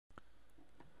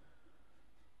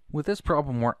With this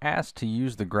problem, we're asked to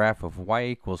use the graph of y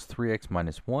equals 3x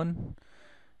minus 1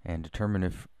 and determine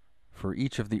if for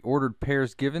each of the ordered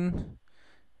pairs given,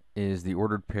 is the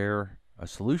ordered pair a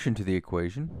solution to the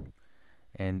equation,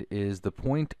 and is the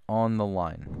point on the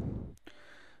line.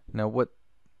 Now, what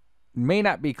may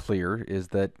not be clear is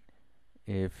that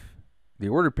if the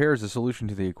ordered pair is a solution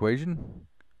to the equation,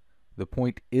 the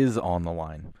point is on the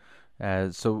line.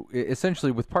 So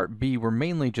essentially, with part B, we're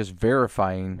mainly just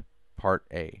verifying part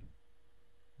A,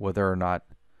 whether or not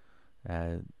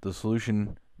the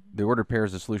ordered pair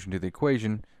is a solution to the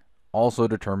equation, also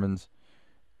determines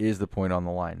is the point on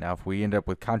the line. Now, if we end up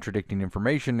with contradicting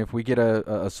information, if we get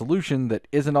a solution that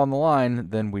isn't on the line,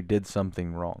 then we did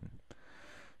something wrong.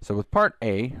 So with part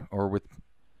A, or with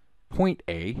point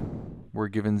A, we're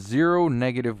given 0,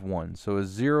 -1. So is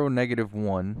 0,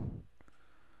 -1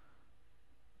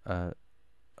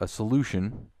 a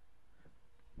solution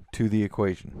to the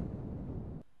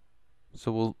equation?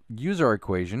 So we'll use our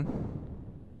equation.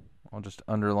 I'll just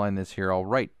underline this here. I'll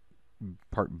write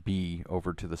part B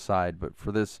over to the side, but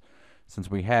for this, since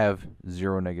we have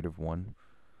 0, -1,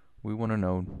 we want to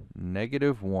know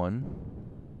 -1,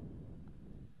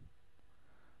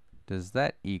 does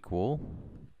that equal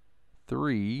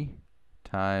 3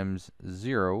 times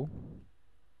 0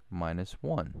 minus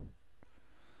 1?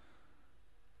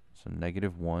 So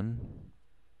 -1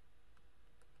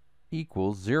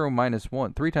 equals 0 minus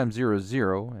 1. 3 times 0 is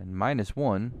 0, and minus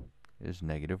 1 is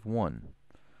 -1.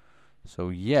 So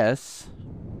yes.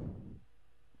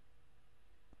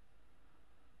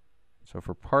 So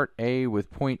for part A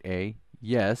with point A,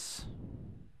 yes,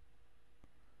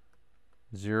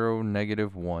 0,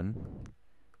 -1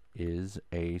 is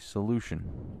a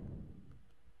solution.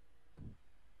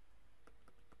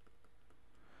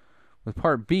 With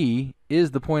part B,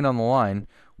 is the point on the line,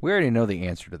 we already know the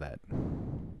answer to that.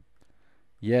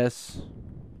 Yes,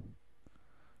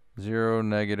 0,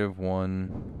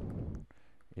 -1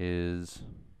 is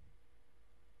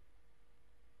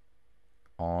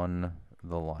on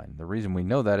the line. The reason we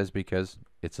know that is because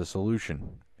it's a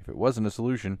solution. If it wasn't a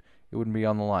solution, it wouldn't be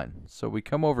on the line. So we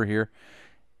come over here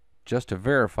just to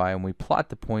verify, and we plot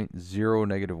the point 0,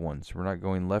 -1. So we're not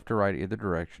going left or right either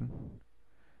direction.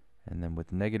 And then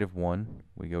with -1,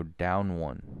 we go down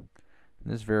 1.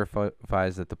 And this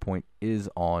verifies that the point is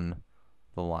on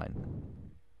the line.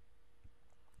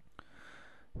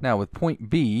 Now with point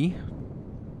B,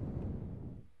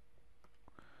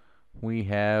 we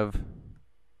have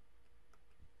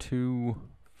 2,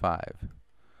 5.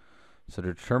 So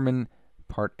to determine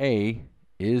part A,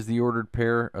 is the ordered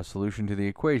pair a solution to the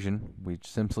equation, we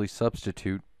simply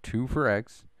substitute 2 for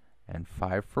x and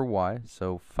 5 for y.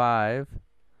 So 5,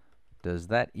 does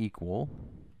that equal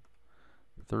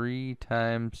 3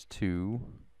 times 2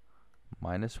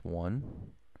 minus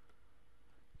 1?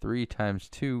 3 times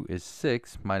 2 is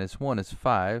 6, minus 1 is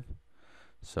 5.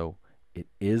 So it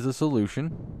is a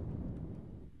solution.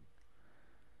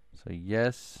 So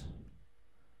yes,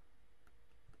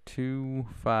 2,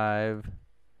 5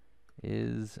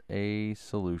 is a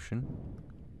solution.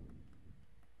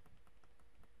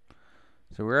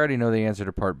 So we already know the answer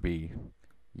to part B.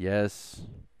 Yes.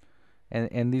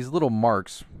 And these little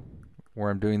marks where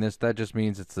I'm doing this, that just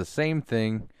means it's the same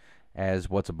thing as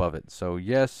what's above it. So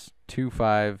yes, 2,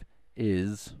 5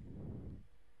 is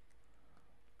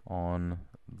on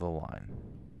the line.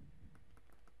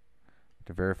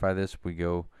 To verify this, we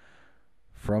go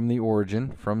from the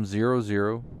origin, from 0,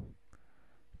 0,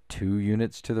 2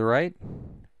 units to the right,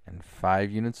 and 5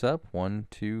 units up. 1,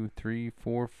 2, 3,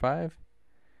 4, 5.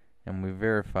 And we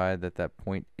verify that that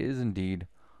point is indeed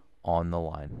on the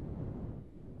line.